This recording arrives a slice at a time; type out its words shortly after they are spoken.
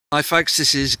Hi folks,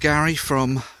 this is Gary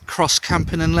from Cross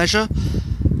Camping and Leisure,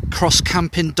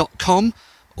 crosscamping.com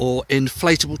or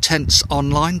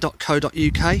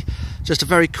inflatabletensonline.co.uk. Just a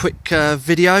very quick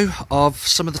video of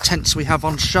some of the tents we have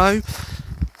on show.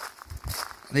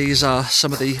 These are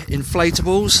some of the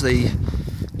inflatables, the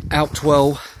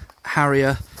Outwell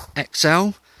Harrier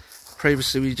XL.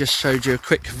 Previously we just showed you a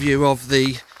quick view of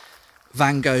the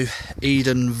Vango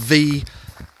Eden V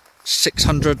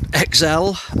 600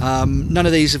 XL. None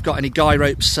of these have got any guy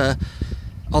ropes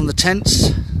on the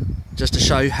tents, just to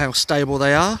show how stable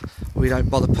they are. We don't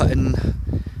bother putting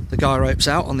the guy ropes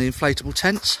out on the inflatable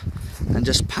tents, and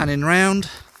just panning round.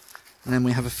 And then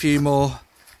we have a few more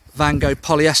Vango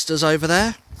polyesters over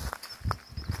there.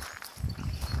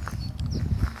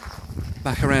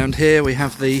 Back around here we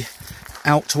have the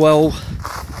Outwell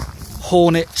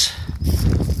Hornet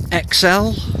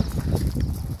XL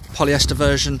polyester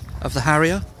version of the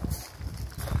Harrier.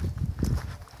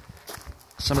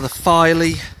 Some of the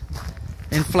Filey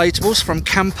inflatables from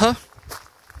Camper.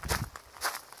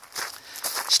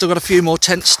 Still got a few more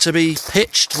tents to be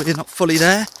pitched. We're not fully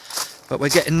there, but we're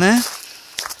getting there.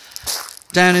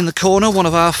 Down in the corner, one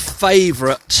of our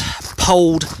favourite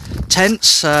poled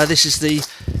tents. This is the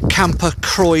Camper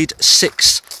Croyd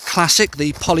 6 Classic,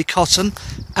 the poly cotton.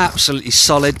 Absolutely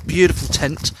solid, beautiful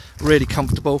tent, really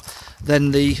comfortable.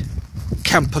 Then the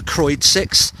Camper Croyd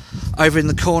 6. Over in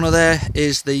the corner there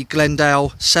is the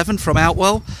Glendale 7 from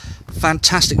Outwell.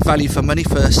 Fantastic value for money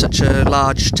for such a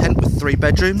large tent with 3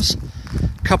 bedrooms.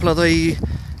 A couple of the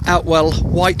Outwell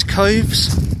White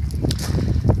Coves.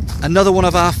 Another one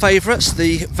of our favourites,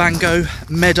 the Vango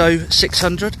Meadow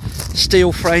 600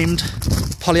 steel framed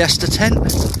polyester tent.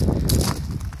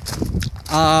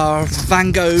 Our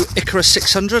Vango Icarus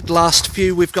 600, last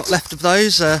few we've got left of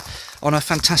those, on a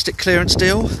fantastic clearance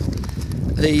deal.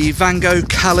 The Vango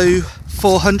Kalu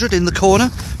 400 in the corner,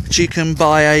 which you can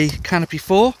buy a canopy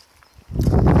for.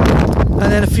 And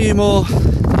then a few more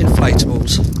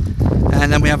inflatables.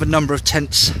 And then we have a number of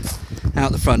tents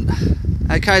out the front.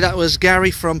 Okay, that was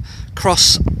Gary from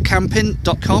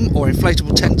crosscamping.com or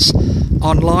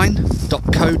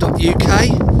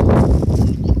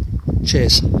inflatabletensonline.co.uk.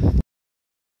 Cheers.